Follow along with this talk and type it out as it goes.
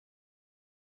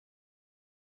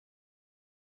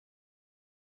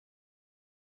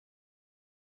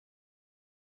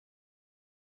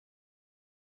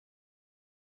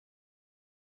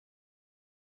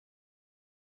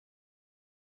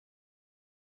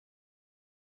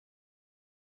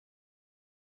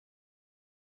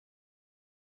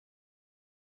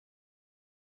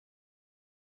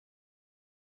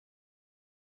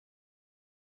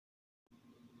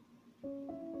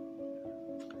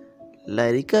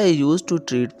Lyrica is used to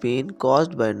treat pain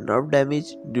caused by nerve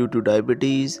damage due to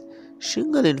diabetes,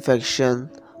 shingle infection,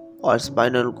 or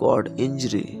spinal cord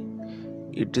injury.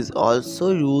 It is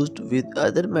also used with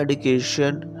other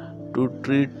medication to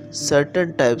treat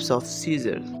certain types of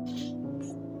seizures.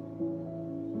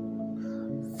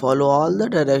 Follow all the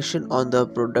direction on the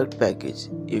product package.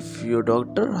 If your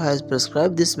doctor has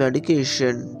prescribed this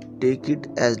medication, take it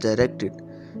as directed.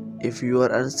 If you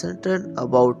are uncertain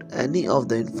about any of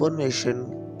the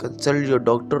information, consult your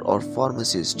doctor or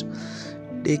pharmacist.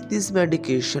 Take this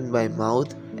medication by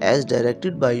mouth as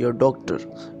directed by your doctor,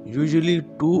 usually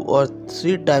 2 or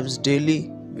 3 times daily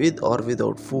with or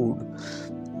without food.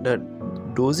 The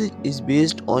dosage is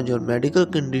based on your medical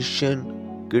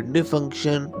condition, kidney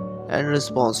function, and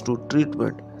response to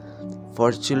treatment.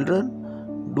 For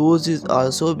children, dose is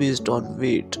also based on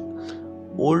weight.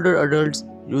 Older adults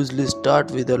usually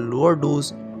start with a lower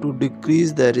dose to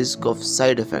decrease the risk of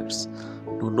side effects.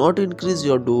 Do not increase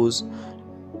your dose,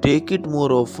 take it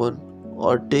more often,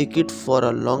 or take it for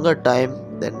a longer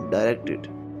time than directed.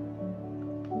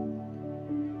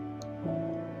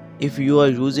 If you are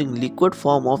using liquid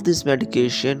form of this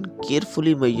medication,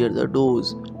 carefully measure the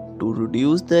dose. To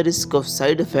reduce the risk of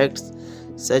side effects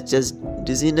such as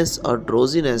dizziness or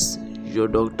drowsiness, your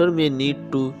doctor may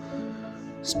need to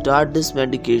start this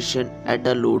medication at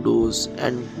a low dose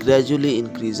and gradually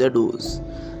increase the dose.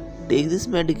 Take this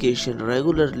medication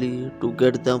regularly to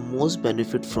get the most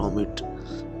benefit from it.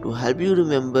 To help you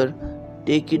remember,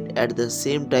 take it at the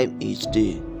same time each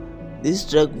day. This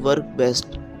drug works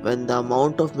best when the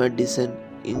amount of medicine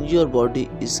in your body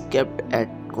is kept at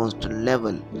constant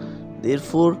level.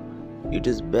 Therefore, it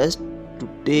is best to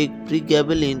take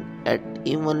Pregabalin at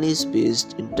evenly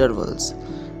spaced intervals.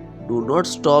 Do not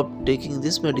stop taking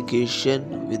this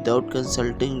medication without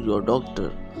consulting your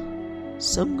doctor.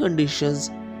 Some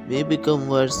conditions may become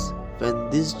worse when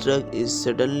this drug is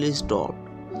suddenly stopped.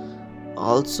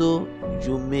 Also,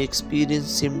 you may experience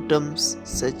symptoms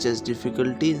such as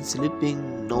difficulty in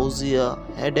sleeping, nausea,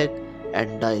 headache,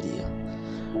 and diarrhea.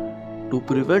 To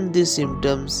prevent these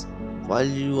symptoms while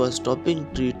you are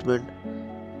stopping treatment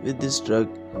with this drug,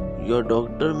 your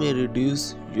doctor may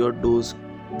reduce your dose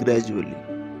gradually.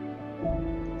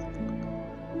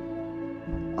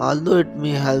 Although it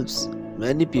may help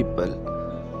many people,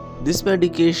 this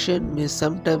medication may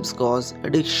sometimes cause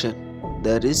addiction.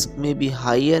 The risk may be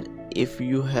higher if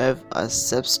you have a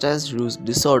substance use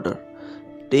disorder.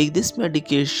 Take this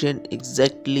medication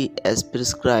exactly as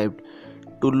prescribed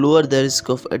to lower the risk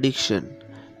of addiction.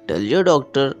 Tell your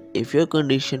doctor if your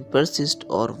condition persists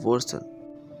or worsens.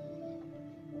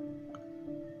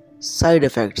 Side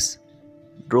effects: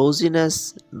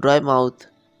 drowsiness, dry mouth,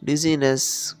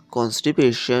 dizziness,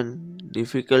 constipation,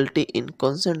 difficulty in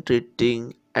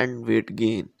concentrating, and weight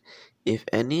gain. If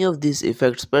any of these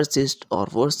effects persist or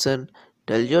worsen,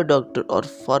 tell your doctor or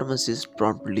pharmacist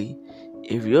promptly.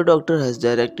 If your doctor has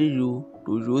directed you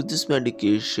to use this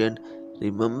medication,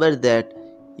 remember that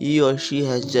he or she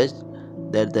has judged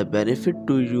that the benefit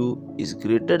to you is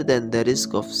greater than the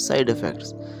risk of side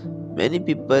effects. Many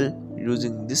people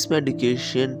using this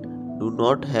medication do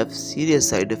not have serious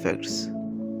side effects.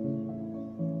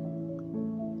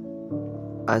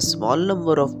 A small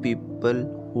number of people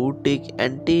who take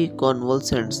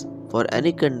anticonvulsants for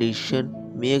any condition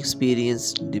may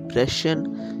experience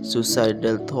depression,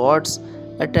 suicidal thoughts,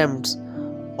 attempts,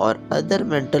 or other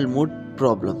mental mood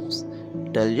problems.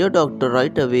 Tell your doctor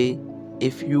right away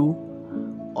if you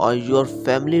or your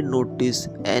family notice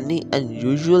any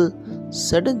unusual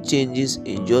sudden changes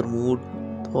in your mood,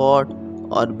 thought,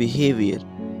 or behavior,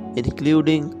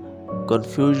 including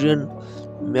confusion,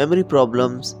 memory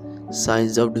problems,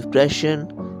 signs of depression,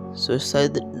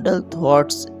 suicidal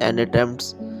thoughts, and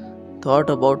attempts thought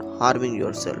about harming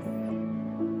yourself.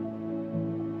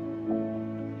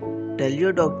 Tell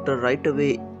your doctor right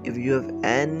away if you have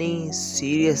any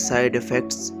serious side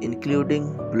effects,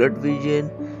 including blurred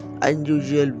vision,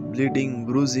 unusual bleeding,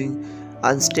 bruising,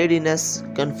 unsteadiness,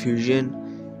 confusion,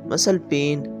 muscle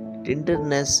pain,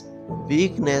 tenderness,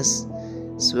 weakness,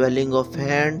 swelling of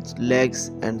hands, legs,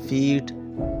 and feet,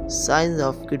 signs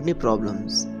of kidney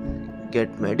problems.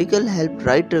 Get medical help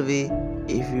right away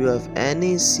if you have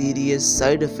any serious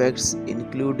side effects,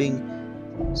 including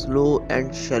slow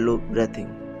and shallow breathing.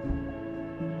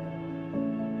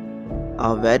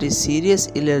 A very serious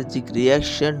allergic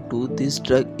reaction to this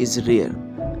drug is rare.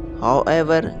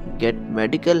 However, get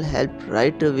medical help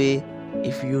right away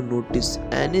if you notice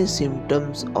any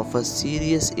symptoms of a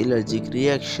serious allergic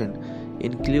reaction,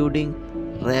 including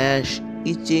rash,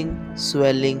 itching,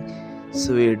 swelling,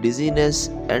 severe dizziness,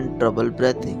 and trouble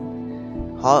breathing.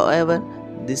 However,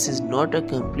 this is not a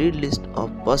complete list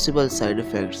of possible side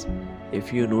effects.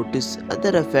 If you notice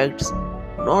other effects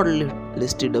not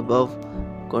listed above,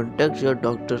 contact your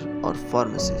doctor or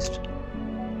pharmacist.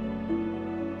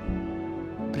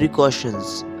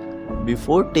 Precautions.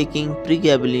 Before taking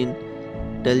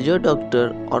Pregabalin, tell your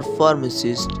doctor or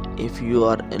pharmacist if you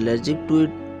are allergic to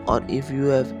it or if you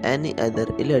have any other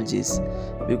allergies,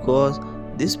 because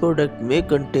this product may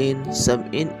contain some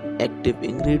inactive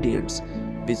ingredients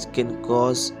which can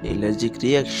cause allergic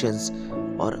reactions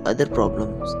or other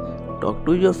problems. Talk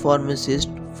to your pharmacist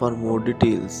for more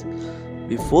details.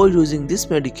 Before using this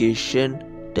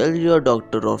medication, tell your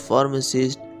doctor or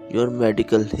pharmacist your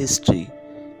medical history,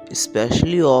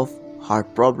 especially of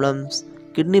heart problems,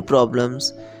 kidney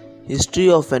problems, history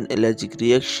of an allergic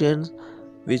reaction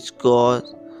which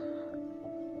cause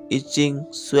itching,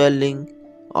 swelling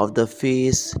of the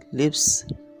face, lips,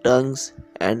 tongues,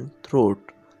 and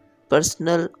throat,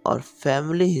 personal or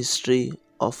family history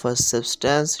of a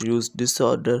substance use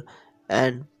disorder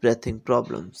and breathing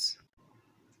problems.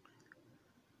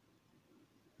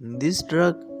 This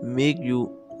drug make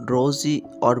you drowsy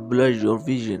or blur your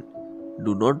vision.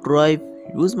 Do not drive,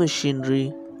 use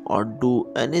machinery, or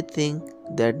do anything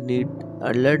that need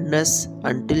alertness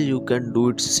until you can do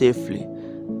it safely.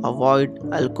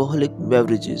 Avoid alcoholic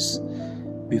beverages.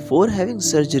 Before having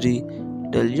surgery,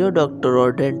 tell your doctor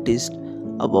or dentist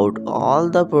about all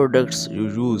the products you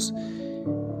use,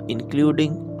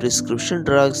 including prescription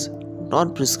drugs,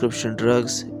 non-prescription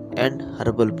drugs, and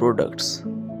herbal products.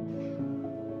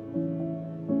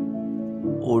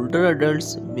 Older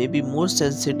adults may be more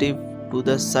sensitive to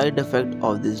the side effect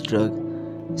of this drug,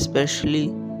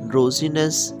 especially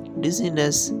drowsiness,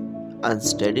 dizziness,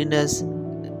 unsteadiness,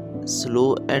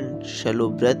 slow and shallow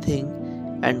breathing,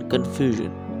 and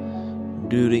confusion.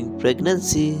 During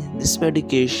pregnancy, this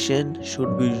medication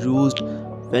should be used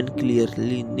when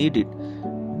clearly needed.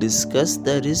 Discuss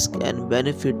the risk and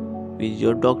benefit with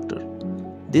your doctor.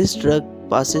 This drug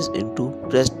passes into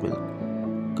breast milk.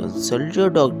 Consult your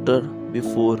doctor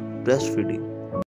before breastfeeding.